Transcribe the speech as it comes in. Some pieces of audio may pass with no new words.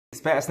It's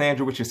Pastor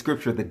Andrew with your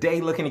scripture of the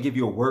day, looking to give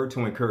you a word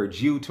to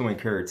encourage you, to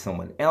encourage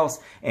someone else.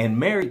 And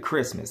Merry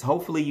Christmas.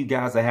 Hopefully you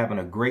guys are having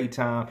a great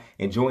time,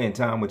 enjoying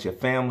time with your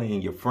family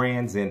and your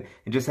friends, and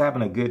just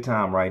having a good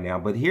time right now.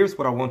 But here's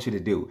what I want you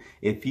to do.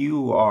 If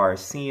you are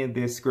seeing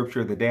this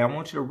scripture of the day, I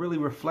want you to really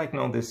reflect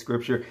on this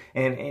scripture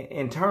and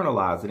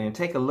internalize it and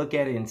take a look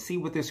at it and see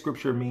what this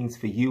scripture means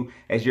for you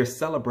as you're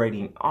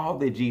celebrating all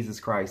that Jesus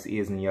Christ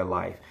is in your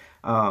life.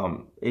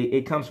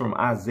 It comes from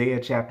Isaiah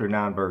chapter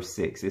 9, verse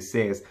 6. It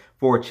says,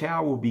 "For a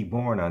child will be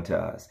born unto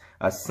us,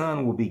 a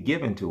son will be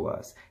given to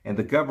us, and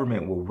the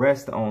government will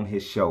rest on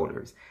his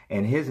shoulders.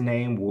 And his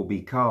name will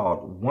be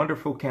called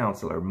Wonderful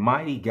Counselor,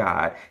 Mighty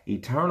God,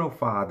 Eternal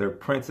Father,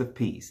 Prince of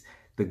Peace."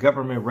 The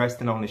government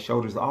resting on his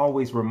shoulders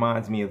always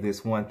reminds me of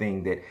this one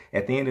thing, that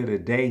at the end of the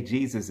day,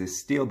 Jesus is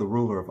still the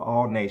ruler of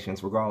all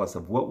nations, regardless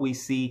of what we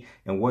see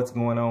and what's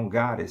going on.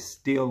 God is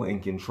still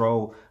in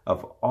control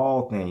of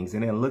all things.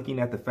 And then looking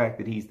at the fact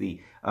that he's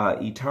the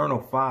eternal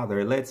Father,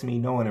 it lets me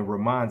know and it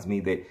reminds me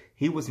that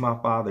he was my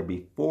father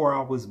before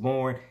I was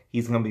born.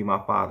 He's going to be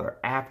my father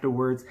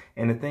afterwards.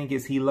 And the thing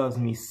is, he loves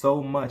me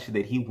so much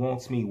that he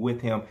wants me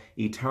with him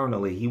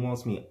eternally. He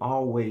wants me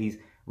always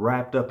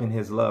wrapped up in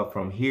his love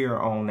from here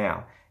on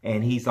out.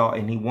 And he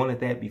wanted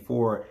that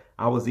before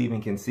I was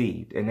even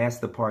conceived. And that's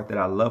the part that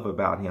I love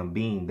about him,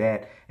 being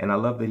that. And I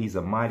love that he's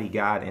a mighty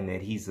God and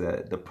that he's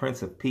the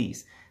Prince of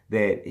Peace,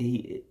 that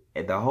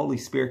the Holy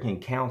Spirit can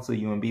counsel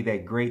you and be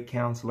that great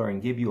counselor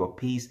and give you a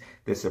peace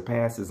that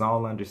surpasses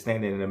all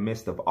understanding in the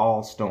midst of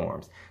all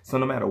storms. So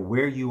no matter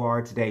where you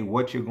are today,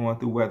 what you're going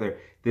through, whether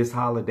this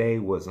holiday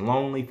was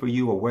lonely for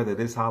you or whether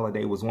this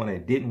holiday was one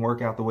that didn't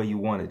work out the way you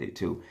wanted it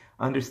to,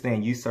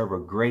 understand you serve a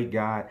great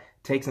God.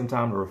 Take some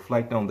time to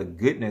reflect on the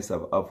goodness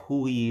of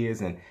who he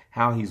is and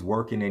how he's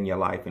working in your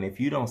life. And if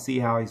you don't see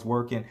how he's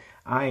working,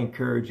 I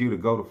encourage you to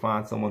go to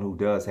find someone who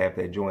does have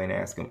that joy and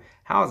ask him,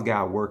 how is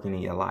God working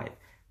in your life?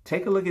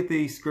 Take a look at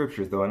these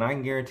scriptures, though, and I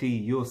can guarantee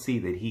you'll see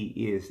that he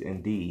is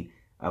indeed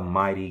a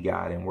mighty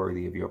God and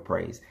worthy of your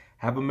praise.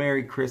 Have a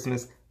Merry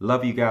Christmas.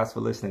 Love you guys for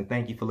listening.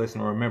 Thank you for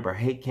listening. Remember,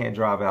 hate can't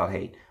drive out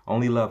hate.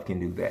 Only love can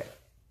do that.